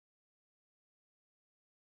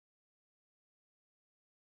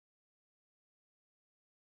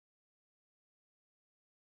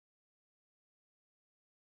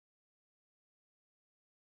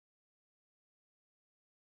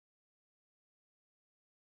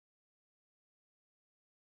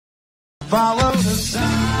follow the signs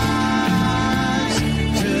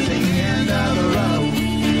to the end of the road.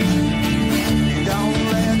 Don't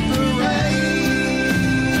let the rain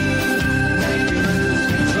make you lose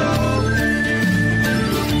control.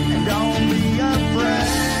 And don't be afraid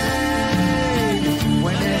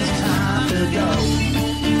when it's time to go.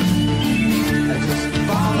 Just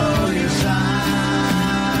follow your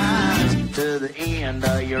signs to the end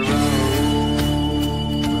of your road.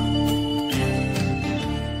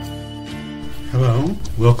 Hello,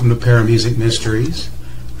 welcome to Paramusic Mysteries.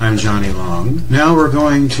 I'm Johnny Long. Now we're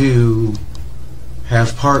going to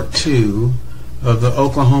have part 2 of the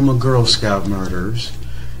Oklahoma Girl Scout murders.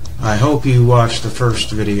 I hope you watched the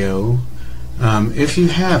first video. If you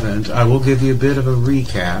haven't, I will give you a bit of a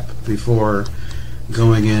recap before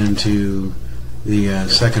going into the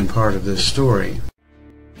second part of this story.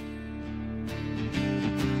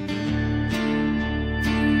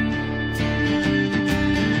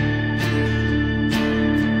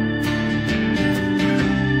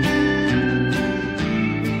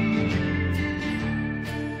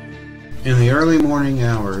 In the early morning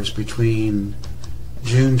hours between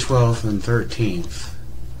June 12th and 13th,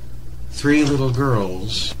 3 little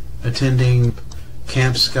girls attending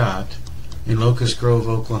Camp Scott in Locust Grove,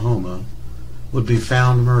 Oklahoma, would be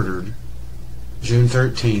found murdered June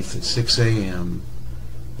 13th at 6 a.m.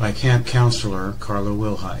 by camp counselor Carla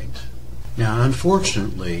Wilhite. Now,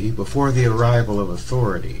 unfortunately, before the arrival of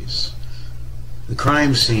authorities, the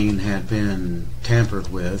crime scene had been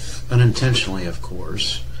tampered with, unintentionally of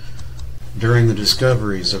course. During the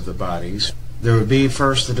discoveries of the bodies, there would be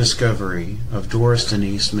first the discovery of Doris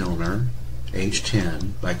Denise Milner, age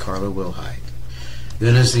 10, by Carla Wilhite.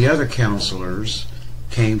 Then, as the other counselors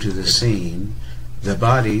came to the scene, the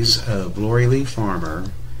bodies of Lori Lee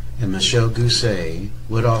Farmer and Michelle Gousset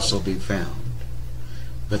would also be found.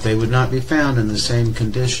 But they would not be found in the same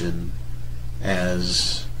condition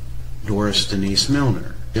as Doris Denise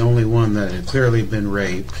Milner, the only one that had clearly been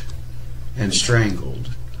raped and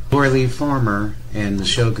strangled. Lori Lee Farmer and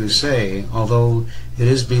Michelle Gousset, although it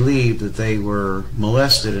is believed that they were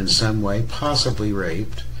molested in some way, possibly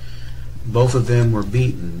raped, both of them were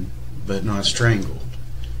beaten but not strangled,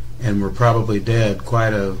 and were probably dead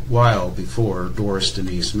quite a while before Doris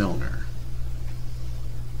Denise Milner.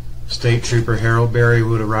 State Trooper Harold Berry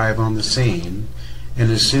would arrive on the scene,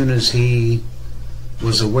 and as soon as he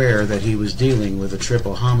was aware that he was dealing with a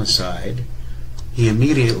triple homicide, he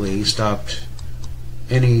immediately stopped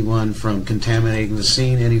anyone from contaminating the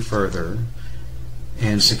scene any further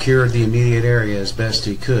and secured the immediate area as best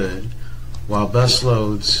he could, while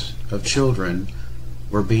busloads of children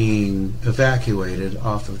were being evacuated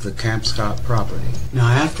off of the Camp Scott property. Now,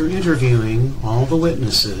 after interviewing all the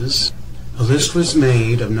witnesses, a list was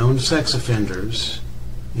made of known sex offenders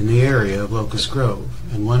in the area of Locust Grove,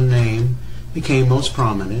 and one name became most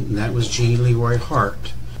prominent, and that was Gene Leroy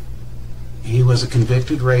Hart. He was a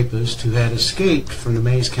convicted rapist who had escaped from the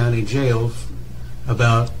Mays County Jail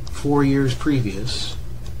about 4 years previous.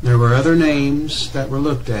 There were other names that were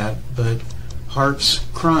looked at, but Hart's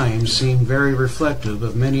crimes seemed very reflective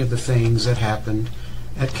of many of the things that happened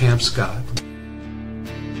at Camp Scott.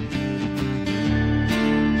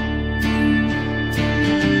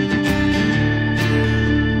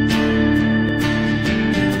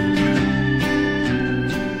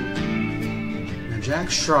 Jack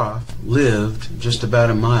Schroff lived just about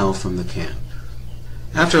a mile from the camp.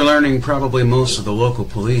 After learning probably most of the local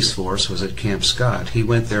police force was at Camp Scott, he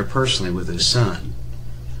went there personally with his son,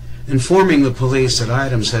 informing the police that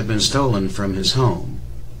items had been stolen from his home.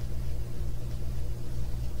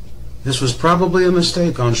 This was probably a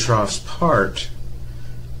mistake on Schroff's part,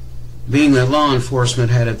 being that law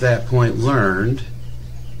enforcement had at that point learned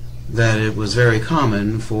that it was very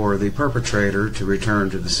common for the perpetrator to return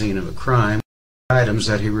to the scene of a crime. Items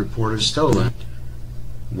that he reported stolen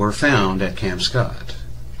were found at Camp Scott,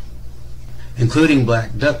 including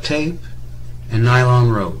black duct tape and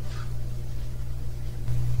nylon rope.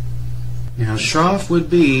 Now, Schroff would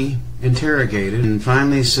be interrogated and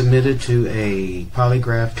finally submitted to a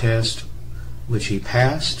polygraph test, which he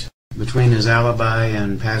passed. Between his alibi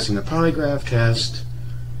and passing the polygraph test,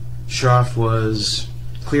 Schroff was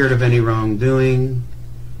cleared of any wrongdoing.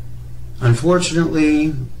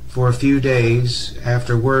 Unfortunately, for a few days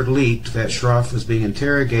after word leaked that Schroff was being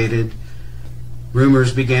interrogated,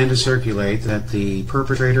 rumors began to circulate that the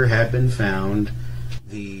perpetrator had been found.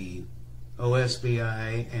 The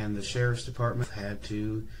OSBI and the Sheriff's Department had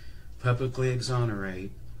to publicly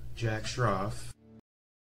exonerate Jack Schroff.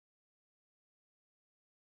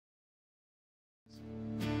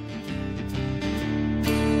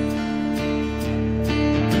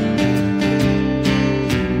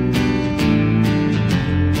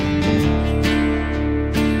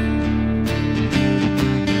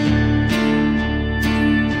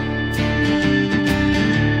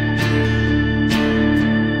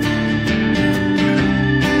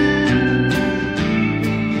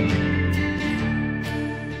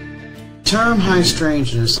 term high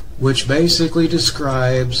strangeness, which basically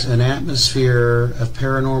describes an atmosphere of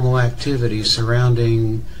paranormal activity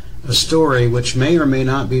surrounding a story which may or may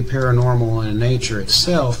not be paranormal in nature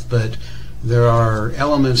itself, but there are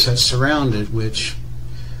elements that surround it which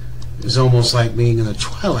is almost like being in the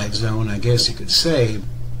Twilight Zone, I guess you could say.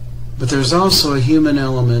 But there's also a human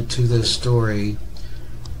element to this story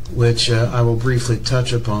which I will briefly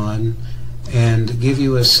touch upon and give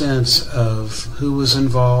you a sense of who was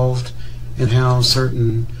involved and how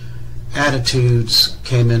certain attitudes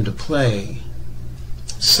came into play.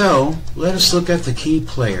 So, let us look at the key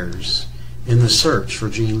players in the search for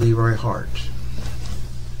Gene Leroy Hart.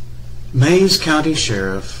 Mayes County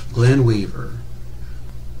Sheriff Glenn Weaver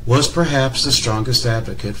was perhaps the strongest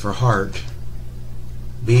advocate for Hart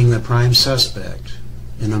being the prime suspect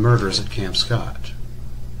in the murders at Camp Scott.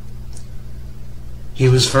 He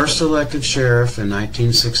was first elected sheriff in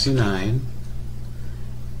 1969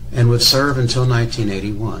 and would serve until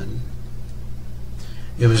 1981.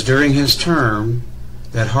 It was during his term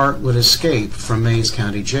that Hart would escape from Mayes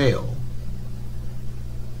County Jail,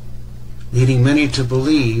 leading many to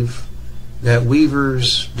believe that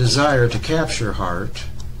Weaver's desire to capture Hart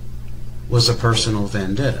was a personal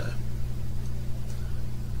vendetta.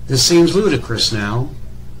 This seems ludicrous now,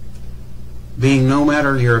 being no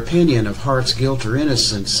matter your opinion of Hart's guilt or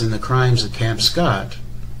innocence in the crimes at Camp Scott,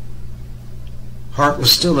 Hart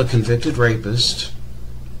was still a convicted rapist,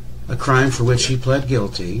 a crime for which he pled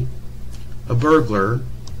guilty, a burglar,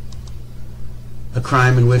 a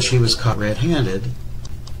crime in which he was caught red-handed,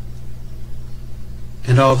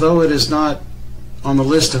 and although it is not on the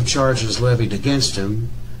list of charges levied against him,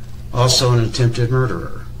 also an attempted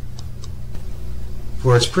murderer.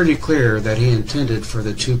 For it's pretty clear that he intended for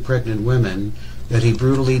the 2 pregnant women that he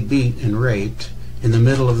brutally beat and raped in the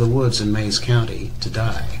middle of the woods in Mayes County to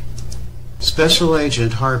die. Special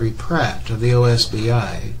Agent Harvey Pratt of the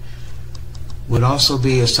OSBI would also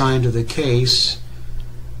be assigned to the case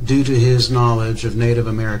due to his knowledge of Native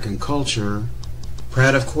American culture.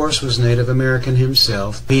 Pratt, of course, was Native American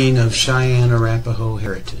himself, being of Cheyenne Arapaho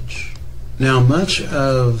heritage. Now, much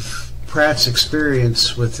of Pratt's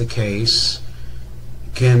experience with the case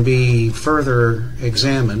can be further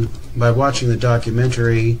examined by watching the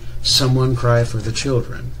documentary Someone Cry for the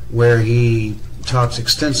Children, where he talks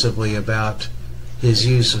extensively about his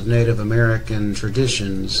use of Native American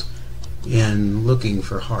traditions in looking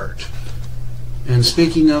for Hart. And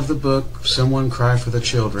speaking of the book Someone Cry for the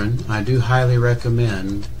Children, I do highly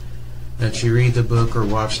recommend that you read the book or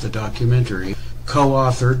watch the documentary,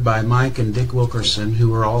 co-authored by Mike and Dick Wilkerson, who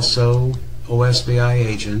were also OSBI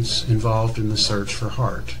agents involved in the search for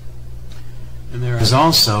Hart. And there is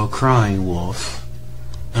also Crying Wolf,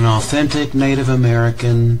 an authentic Native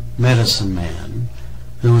American medicine man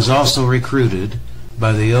who was also recruited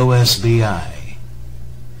by the OSBI.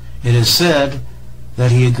 It is said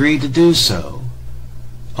that he agreed to do so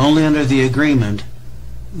only under the agreement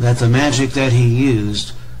that the magic that he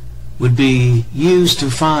used would be used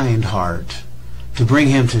to find Hart, to bring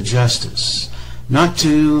him to justice, not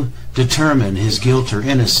to determine his guilt or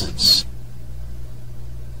innocence.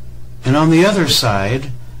 And on the other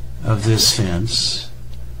side of this fence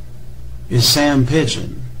is Sam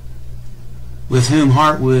Pigeon, with whom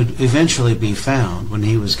Hart would eventually be found when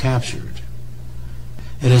he was captured.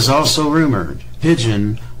 It is also rumored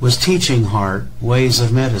Pigeon was teaching Hart ways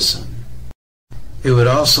of medicine. It would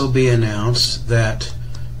also be announced that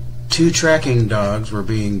 2 tracking dogs were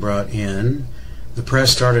being brought in. The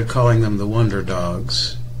press started calling them the Wonder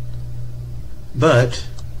Dogs. But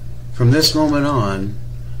from this moment on,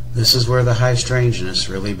 this is where the high strangeness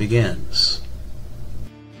really begins.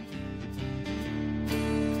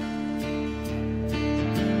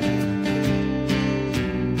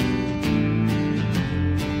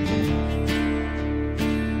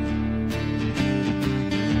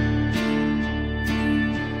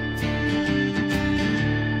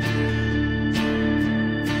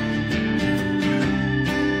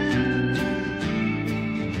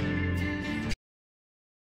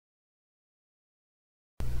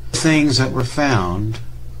 Things that were found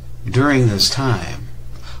during this time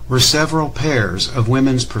were several pairs of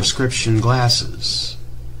women's prescription glasses.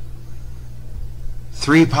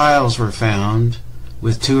 3 piles were found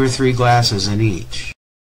with 2 or 3 glasses in each.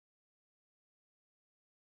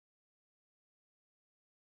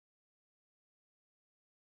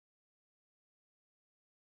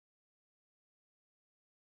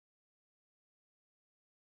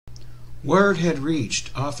 Word had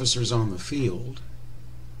reached officers on the field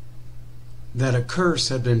that a curse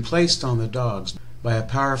had been placed on the dogs by a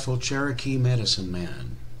powerful Cherokee medicine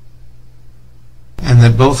man, and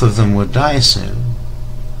that both of them would die soon.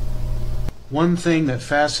 One thing that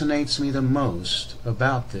fascinates me the most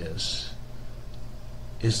about this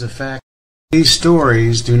is the fact these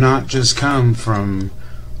stories do not just come from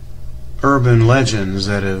urban legends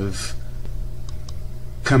that have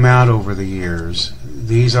come out over the years.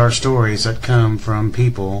 These are stories that come from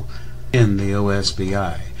people in the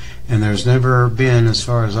OSBI. And there's never been, as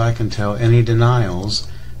far as I can tell, any denials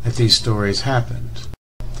that these stories happened.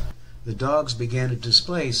 The dogs began to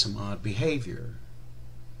display some odd behavior.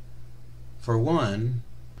 For one,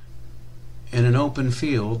 in an open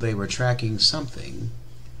field they were tracking something,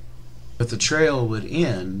 but the trail would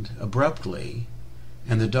end abruptly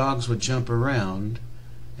and the dogs would jump around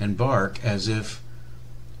and bark as if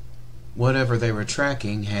whatever they were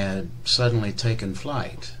tracking had suddenly taken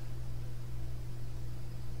flight.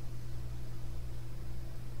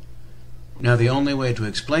 Now, the only way to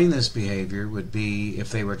explain this behavior would be if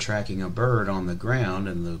they were tracking a bird on the ground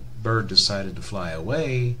and the bird decided to fly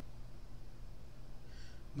away.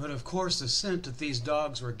 But of course, the scent that these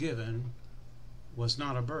dogs were given was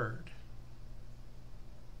not a bird.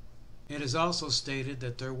 It is also stated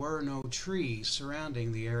that there were no trees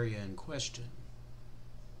surrounding the area in question.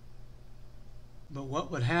 But what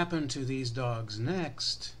would happen to these dogs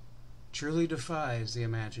next truly defies the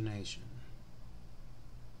imagination.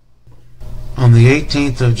 On the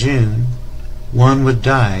 18th of June, one would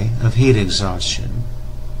die of heat exhaustion,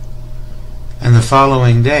 and the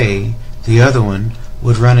following day, the other one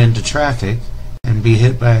would run into traffic and be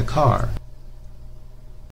hit by a car.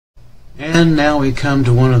 And now we come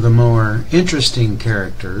to one of the more interesting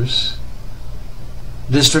characters,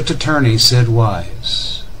 District Attorney Sid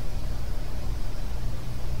Wise.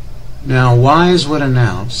 Now, Wise would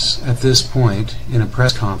announce at this point in a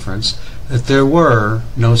press conference that there were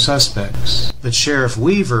no suspects. But Sheriff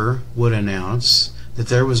Weaver would announce that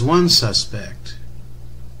there was one suspect.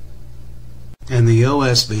 And the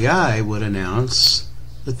OSBI would announce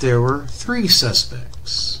that there were 3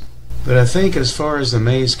 suspects. But I think as far as the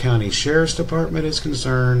Mayes County Sheriff's Department is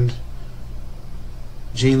concerned,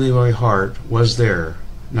 Gene Leroy Hart was their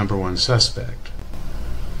 #1 suspect.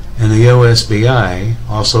 And the OSBI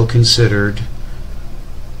also considered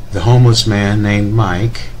the homeless man named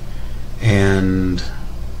Mike and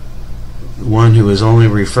one who is only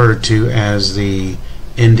referred to as the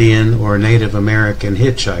Indian or Native American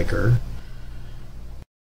hitchhiker.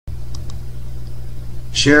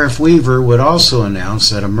 Sheriff Weaver would also announce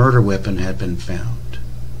that a murder weapon had been found.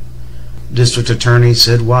 District Attorney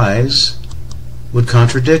Sid Wise would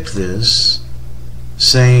contradict this,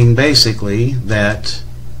 saying basically that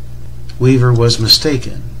Weaver was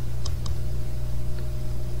mistaken.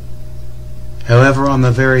 However, on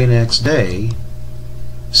the very next day,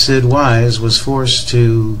 Sid Wise was forced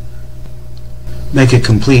to make a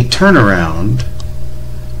complete turnaround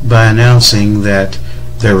by announcing that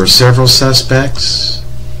there were several suspects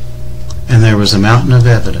and there was a mountain of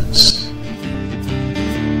evidence.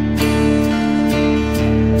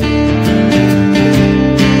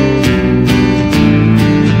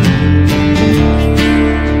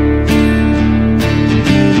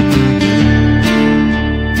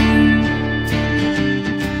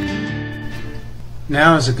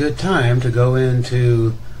 Now is a good time to go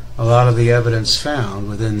into a lot of the evidence found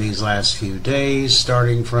within these last few days,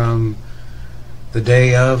 starting from the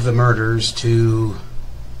day of the murders to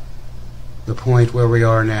the point where we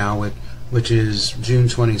are now, which is June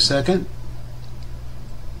 22nd.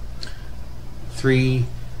 3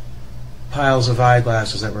 piles of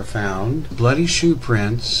eyeglasses that were found, bloody shoe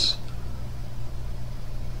prints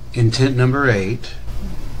in tent number 8,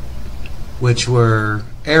 which were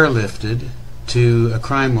airlifted to a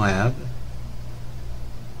crime lab.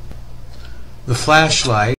 The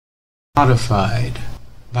flashlight modified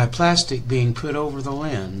by plastic being put over the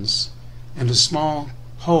lens and a small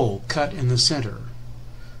hole cut in the center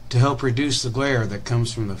to help reduce the glare that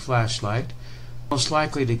comes from the flashlight, most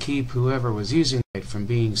likely to keep whoever was using it from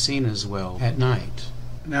being seen as well at night.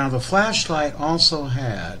 Now, the flashlight also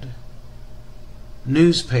had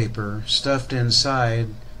newspaper stuffed inside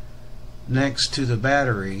next to the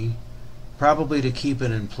battery, probably to keep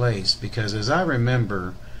it in place, because as I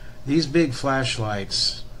remember, these big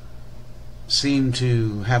flashlights seem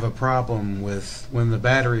to have a problem with when the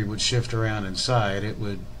battery would shift around inside, it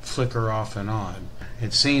would flicker off and on.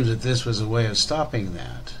 It seems that this was a way of stopping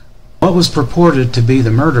that. What was purported to be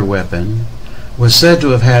the murder weapon was said to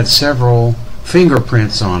have had several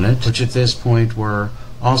fingerprints on it, which at this point were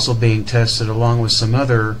also being tested along with some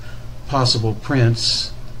other possible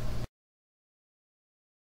prints.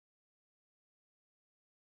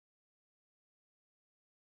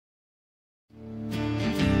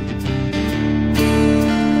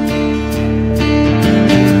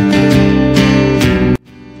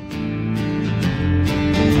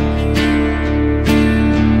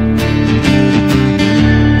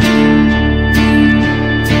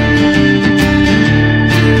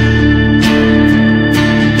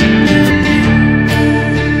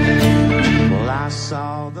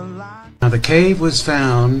 cave was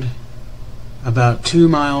found about 2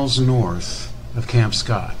 miles north of Camp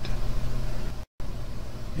Scott.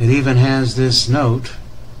 It even has this note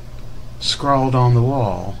scrawled on the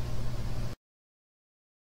wall.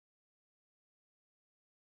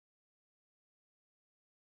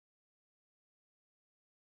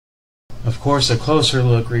 Of course, a closer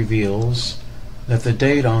look reveals that the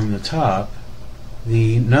date on the top,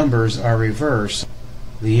 the numbers are reversed.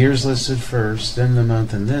 The year's listed first, then the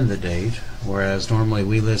month, and then the date, whereas normally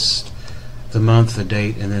we list the month, the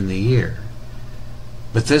date, and then the year.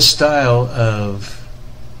 But this style of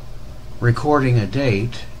recording a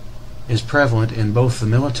date is prevalent in both the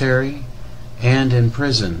military and in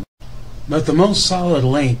prison. But the most solid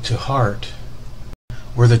link to Hart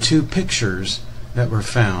were the 2 pictures that were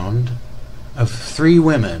found of 3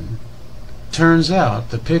 women. Turns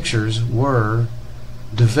out the pictures were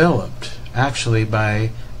developed actually by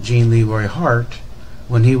Jean Leroy Hart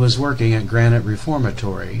when he was working at Granite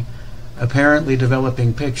Reformatory, apparently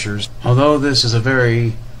developing pictures. Although this is a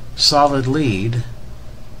very solid lead,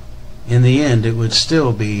 in the end it would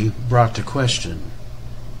still be brought to question.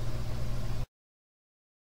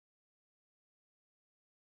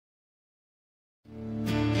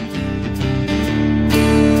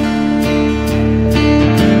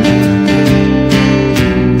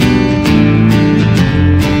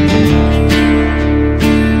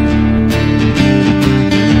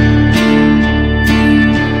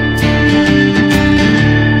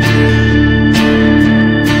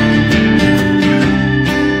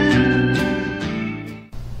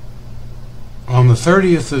 On the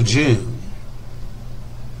 30th of June,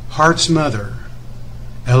 Hart's mother,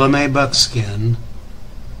 Ella Mae Buckskin,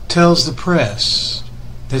 tells the press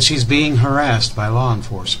that she's being harassed by law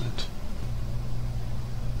enforcement.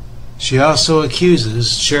 She also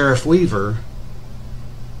accuses Sheriff Weaver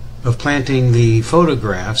of planting the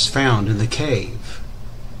photographs found in the cave.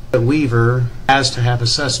 Weaver has to have a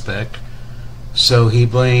suspect, so he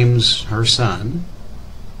blames her son.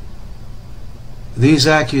 These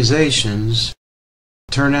accusations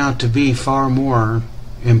turn out to be far more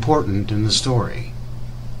important in the story.